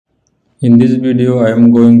In this video, I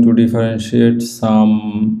am going to differentiate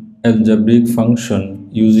some algebraic function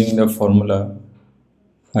using the formula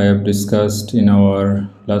I have discussed in our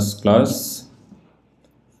last class.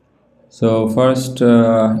 So first,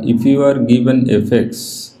 if you are given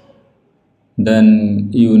fx,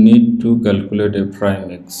 then you need to calculate f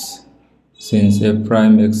prime x, since f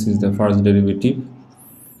prime x is the first derivative.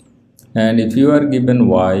 And if you are given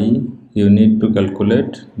y, you need to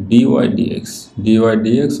calculate dy dx. dy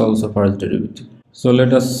dx also first derivative. So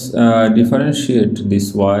let us differentiate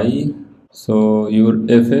this y. So your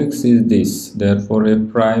fx is this, therefore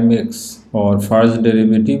f prime x or first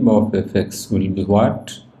derivative of fx will be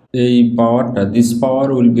what? A power, this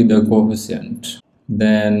power will be the coefficient.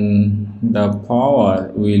 Then the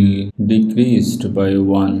power will decrease by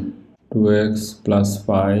 1. 2x plus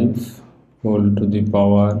 5 whole to the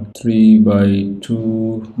power 3 by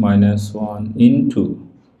 2 minus 1 into,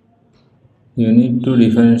 you need to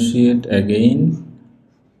differentiate again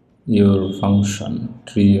your function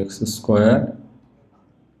 3x square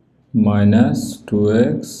minus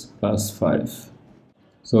 2x plus 5.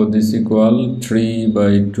 So this equal 3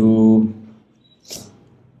 by 2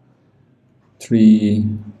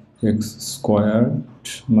 3x squared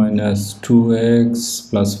minus 2x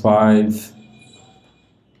plus 5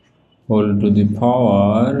 whole to the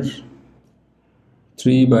power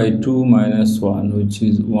 3 by 2 minus 1, which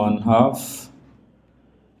is 1/2,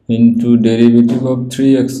 into derivative of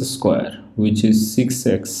 3x square, which is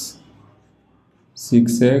 6x.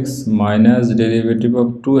 6x minus derivative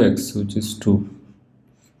of 2x, which is 2.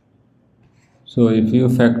 So if you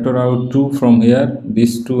factor out 2 from here,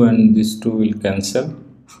 this 2 and this 2 will cancel.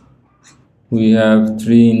 We have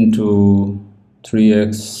 3 into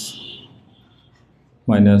 3x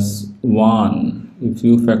minus 1. If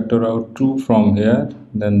you factor out 2 from here,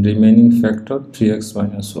 then remaining factor 3x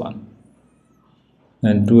minus 1.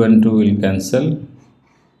 And 2 and 2 will cancel.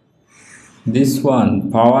 This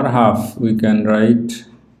one, power half, we can write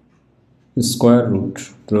square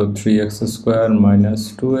root through 3x square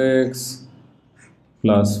minus 2x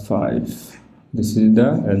plus 5. This is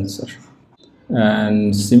the answer.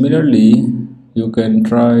 And similarly, you can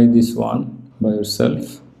try this one by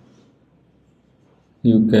yourself.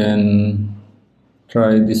 You can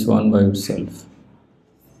try this one by yourself.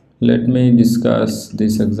 Let me discuss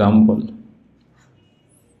this example.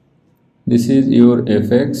 This is your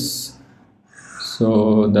fx.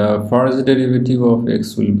 So the first derivative of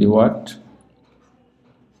x will be what?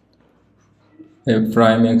 F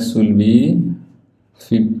prime x will be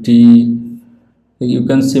 50. You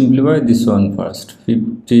can simplify this one first.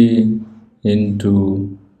 50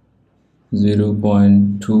 into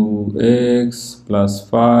 0.2x plus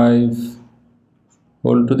 5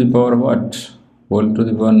 whole to the power what? Whole to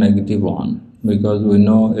the power negative 1, because we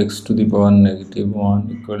know x to the power negative 1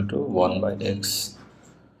 equal to 1 by x.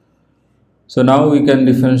 So now we can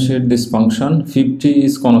differentiate this function. 50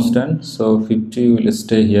 is constant, so 50 will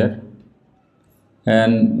stay here,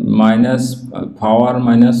 and minus power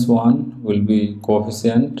minus 1 will be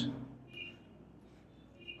coefficient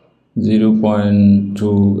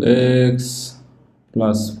 0.2x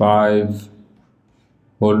plus 5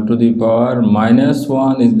 whole to the power minus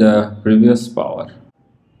 1 is the previous power,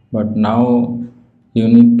 but now you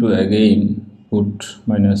need to again put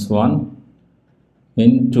minus 1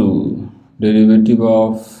 into derivative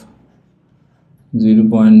of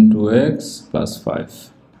 0.2x plus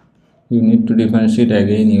 5. You need to differentiate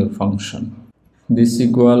again your function. This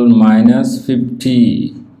equal minus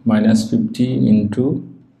 50 into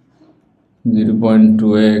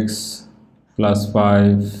 0.2x plus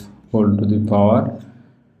 5 whole to the power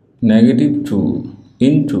negative 2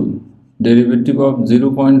 into derivative of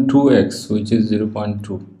 0.2x, which is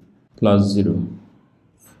 0.2 plus 0.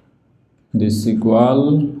 This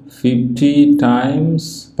equal 50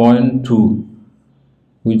 times 0.2,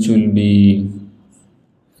 which will be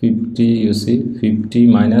 50, you see, 50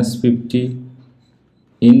 minus 50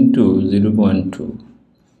 into 0.2,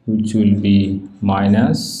 which will be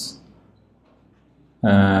minus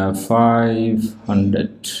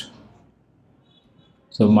 500.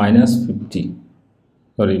 So minus 50,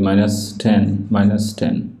 sorry, minus 10.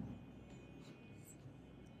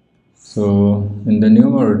 So in the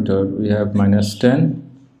numerator we have minus 10,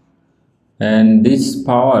 and this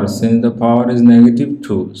power, since the power is negative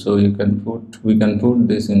 2, so we can put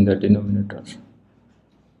this in the denominator,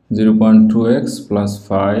 0.2x plus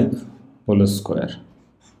 5 whole square.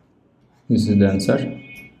 This is the answer.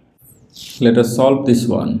 Let us solve this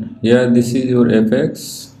one. Here this is your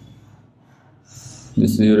fx,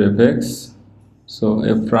 this is your fx. So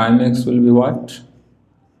f prime x will be what?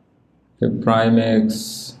 F prime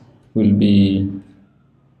x will be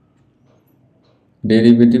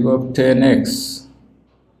derivative of 10x,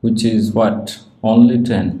 which is what? Only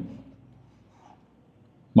 10,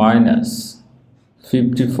 minus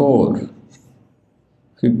 54.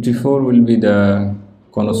 54 will be the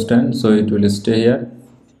constant, so it will stay here.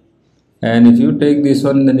 And if you take this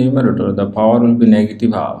one in the numerator, the power will be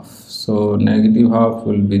negative half. So negative half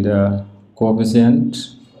will be the coefficient.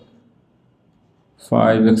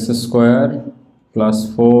 5x square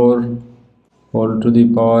plus 4 whole to the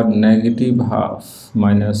power negative half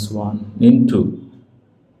minus 1 into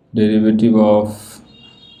derivative of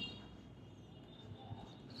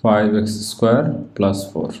 5x square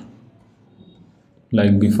plus 4.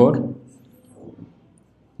 Like before,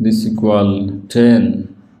 this equal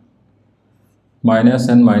 10 minus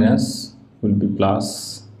and minus will be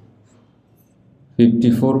plus.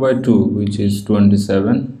 54 by 2, which is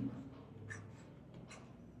 27,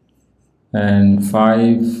 and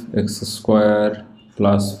 5x square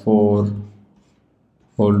plus 4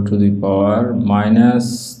 whole to the power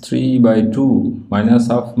minus 3 by 2, minus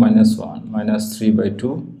half minus 1, minus 3 by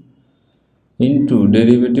 2 into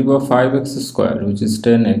derivative of 5x square, which is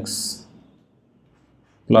 10x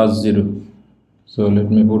plus 0. So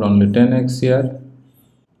let me put only 10x here.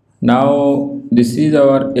 Now this is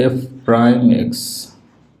our f prime x,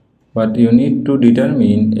 but you need to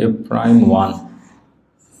determine f prime 1.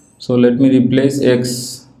 So let me replace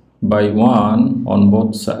x by 1 on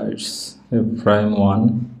both sides. F prime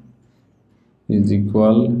 1 is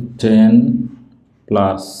equal 10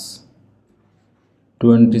 plus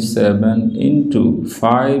 27 into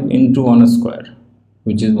 5 into 1 square,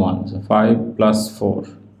 which is 1. So 5 plus 4,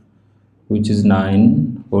 which is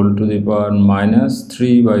 9 whole to the power minus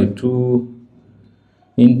 3 by 2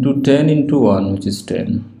 into 10 into 1, which is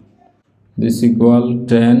 10. This equal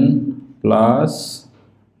 10 plus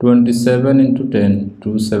 27 into 10,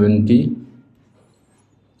 270,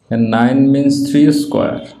 and 9 means 3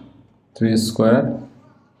 square. 3 square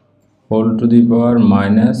whole to the power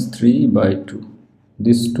minus 3 by 2.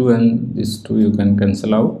 This 2 and this 2 you can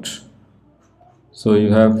cancel out. So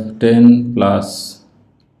you have 10 plus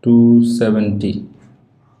 270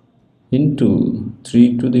 into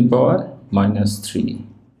 3 to the power minus 3,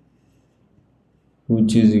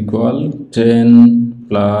 which is equal 10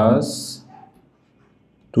 plus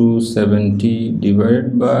 270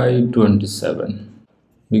 divided by 27,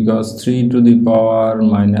 because 3 to the power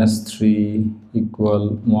minus 3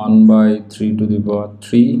 equal 1 by 3 to the power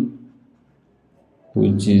 3,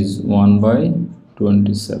 which is 1 by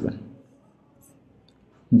 27.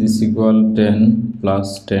 This equal 10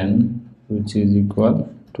 plus 10, which is equal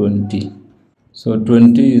 20. So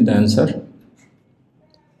 20 is the answer.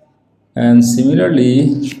 And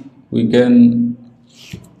similarly, we can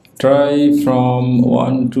try from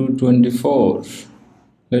 1 to 24.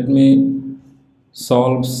 Let me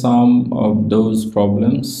solve some of those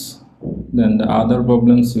problems. Then the other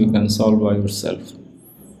problems you can solve by yourself.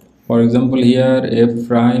 For example, here f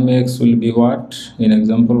prime x will be what? In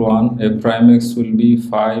example 1, f prime x will be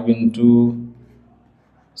 5 into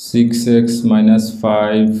 6x minus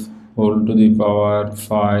 5 whole to the power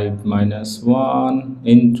 5 minus 1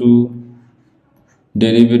 into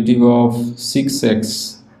derivative of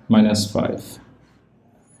 6x minus 5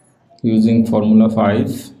 using formula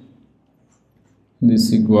 5.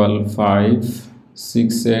 This equal 5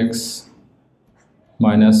 6x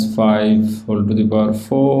minus 5 whole to the power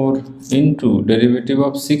 4 into derivative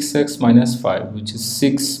of 6x minus 5, which is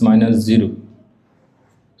 6 minus 0.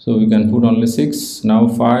 So we can put only 6. Now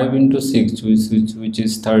 5 into 6, which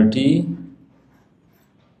is 30.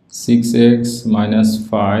 6x minus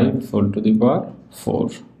 5 whole to the power 4.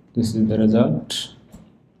 This is the result.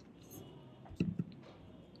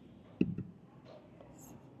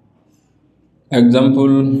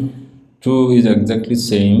 Example 2 is exactly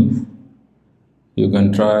same. You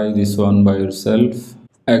can try this one by yourself.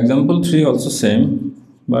 Example 3 also same,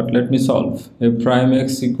 but let me solve. F prime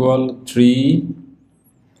x equal 3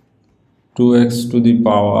 2x to the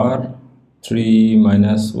power 3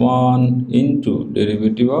 minus 1 into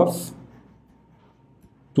derivative of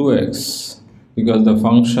 2x, because the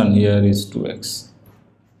function here is 2x.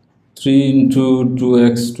 3 into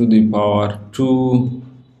 2x to the power 2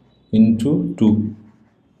 into 2,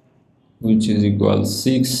 which is equal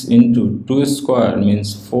 6 into 2 square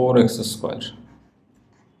means 4x square,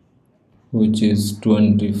 which is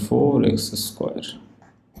 24x square.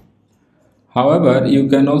 However, you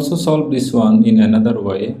can also solve this one in another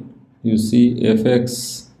way. You see,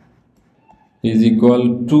 fx is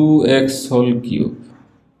equal 2x whole cube.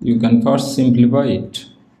 You can first simplify it.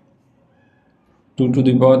 2 to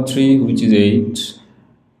the power 3, which is 8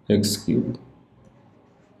 x cube.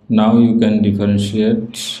 Now you can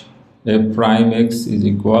differentiate f prime x is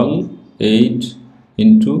equal 8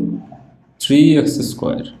 into 3x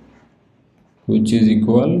square, which is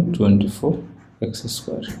equal 24x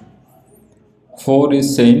square. 4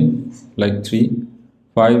 is same like 3,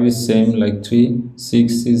 5 is same like 3,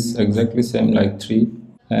 6 is exactly same like 3,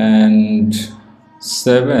 and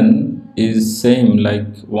 7 is same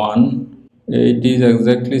like 1, 8 is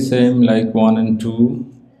exactly same like 1 and 2,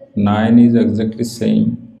 9 is exactly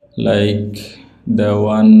same like the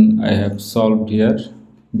one I have solved here,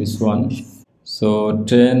 this one. So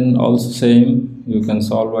 10 also same, you can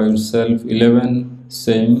solve by yourself. 11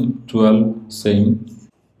 same, 12 same,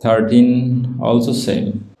 13 also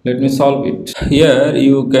same. Let me solve it. Here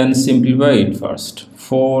you can simplify it first.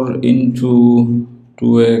 4 into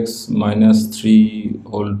 2x minus 3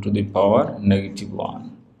 whole to the power negative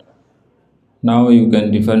 1. Now you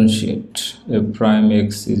can differentiate. F prime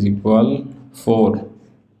x is equal 4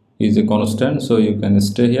 is a constant, so you can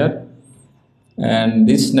stay here, and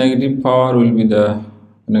this negative power will be the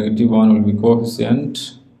negative 1 will be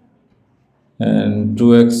coefficient, and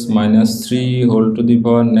 2x minus 3 whole to the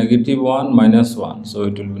power negative 1 minus 1, so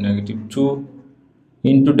it will be negative 2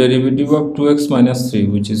 into derivative of 2x minus 3,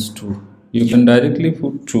 which is 2. You can directly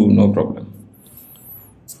put 2, no problem.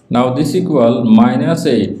 Now this equal minus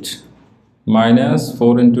 8, minus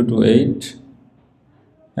 4 into 2 8,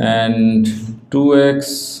 and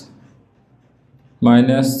 2x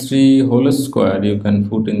minus 3 whole square you can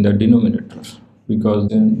put in the denominator, because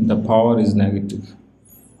then the power is negative.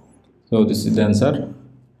 So this is the answer.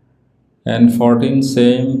 And 14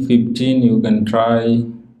 same, 15 you can try,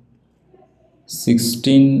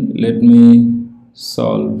 16 let me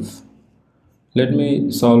solve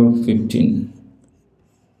 15.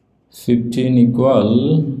 15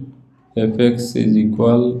 equal fx is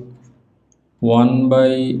equal 1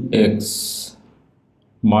 by x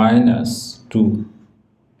minus 2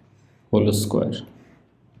 whole square.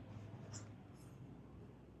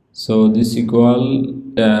 So this equal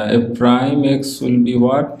f prime x will be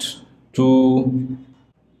what? 2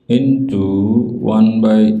 into 1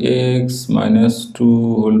 by x minus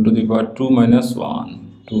 2 whole to the power 2 minus 1.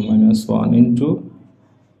 2 minus 1 into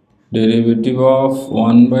derivative of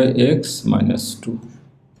 1 by x minus 2,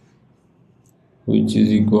 which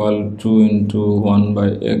is equal 2 into 1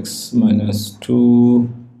 by x minus 2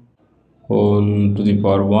 whole to the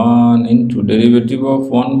power 1 into derivative of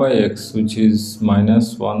 1 by x, which is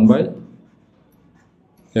minus 1 by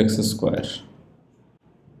x square,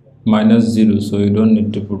 minus 0, so you don't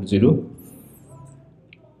need to put 0.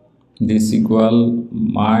 This equal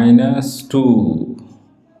minus 2.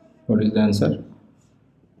 What is the answer?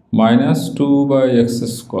 Minus 2 by x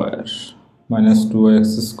square, minus 2 by x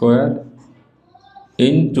square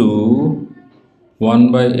into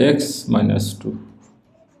 1 by x minus 2,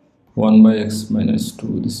 1 by x minus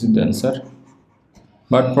 2. This is the answer.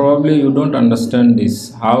 But probably you don't understand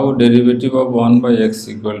this, how derivative of 1 by x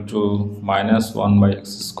equal to minus 1 by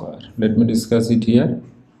x square. Let me discuss it here.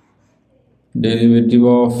 Derivative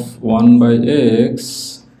of 1 by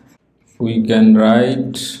x, we can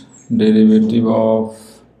write derivative of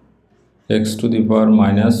x to the power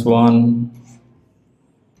minus 1.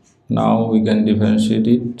 Now we can differentiate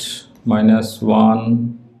it, minus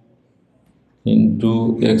 1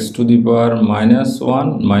 into x to the power minus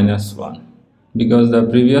 1 minus 1, because the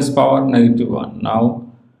previous power negative 1. Now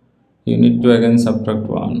you need to again subtract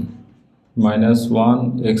 1, minus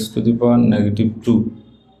 1 x to the power negative 2,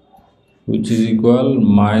 which is equal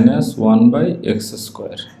minus 1 by x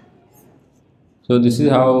square. So this is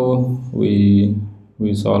how we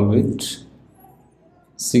solve it.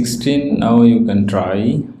 16 now you can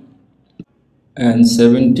try, and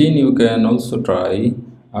 17 you can also try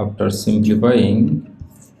after simplifying.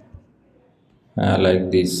 Like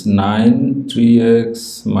this, 9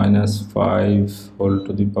 3x minus 5 whole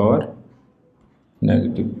to the power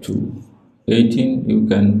negative 2. 18 you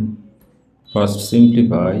can first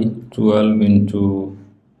simplify, 12 into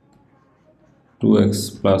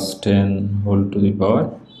 2x plus 10 whole to the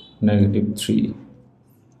power negative 3.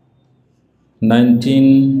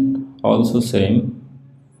 19 also same.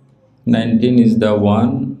 19 is the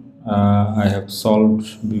one I have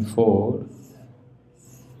solved before.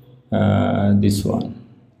 This one,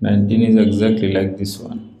 19 is exactly like this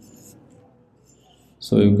one,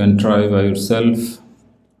 so you can try by yourself.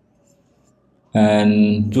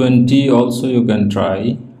 And 20 also you can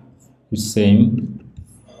try, it's same.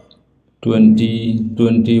 20,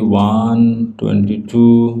 21,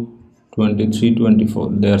 22, 23, 24,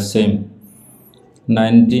 they are same.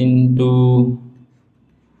 19 to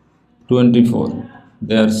 24,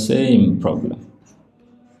 they are same problem.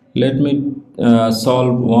 Let me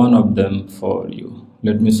solve one of them for you.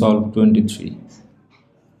 Let me solve 23.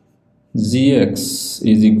 Gx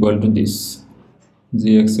is equal to this.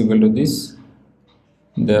 Gx equal to this.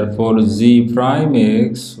 Therefore, g prime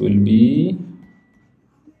x will be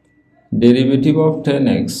derivative of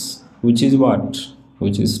 10x, which is what?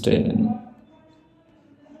 Which is 10,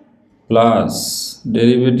 plus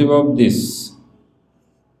derivative of this,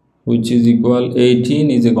 which is equal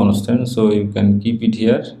 18 is a constant, so you can keep it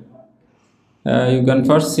here. You can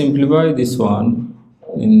first simplify this one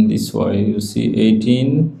in this way. You see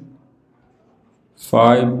 18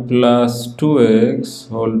 5 plus 2x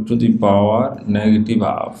whole to the power negative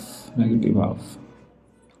half.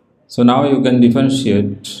 So now you can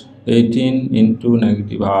differentiate 18 into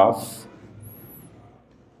negative half,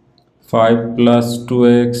 5 plus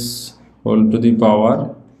 2x whole to the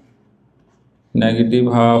power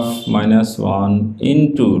negative half minus 1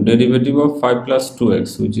 into derivative of 5 plus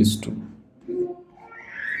 2x, which is 2.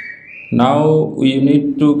 Now we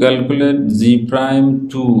need to calculate g prime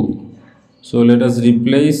 2. So let us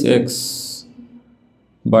replace x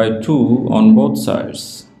by 2 on both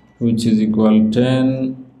sides, which is equal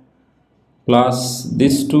 10 plus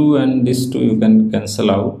this 2 and this 2 you can cancel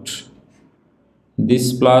out.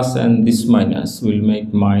 This plus and this minus will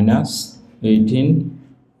make minus 18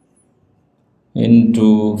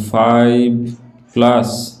 into 5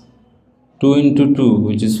 plus 2 into 2,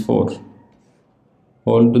 which is 4,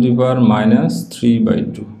 whole to the power minus 3 by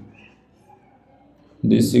 2.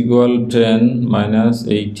 This equal 10 minus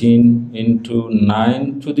 18 into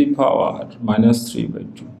 9 to the power minus 3 by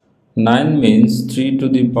 2. 9 means 3 to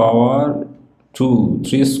the power 2,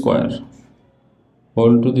 3 square,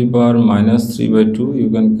 whole to the power minus 3 by 2. You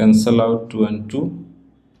can cancel out 2 and 2.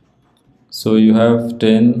 So you have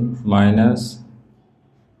 10 minus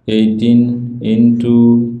 18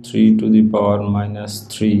 into 3 to the power minus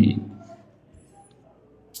 3.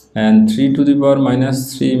 And 3 to the power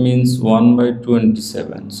minus 3 means 1 by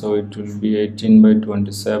 27. So it will be 18 by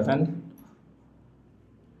 27,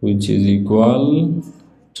 which is equal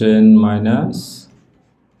 10 minus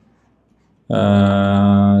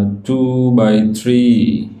 2 by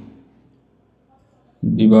 3.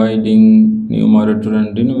 Dividing numerator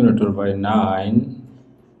and denominator by 9,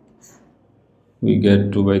 we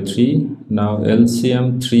get 2 by 3. Now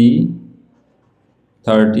LCM 3,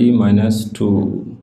 30 minus 2.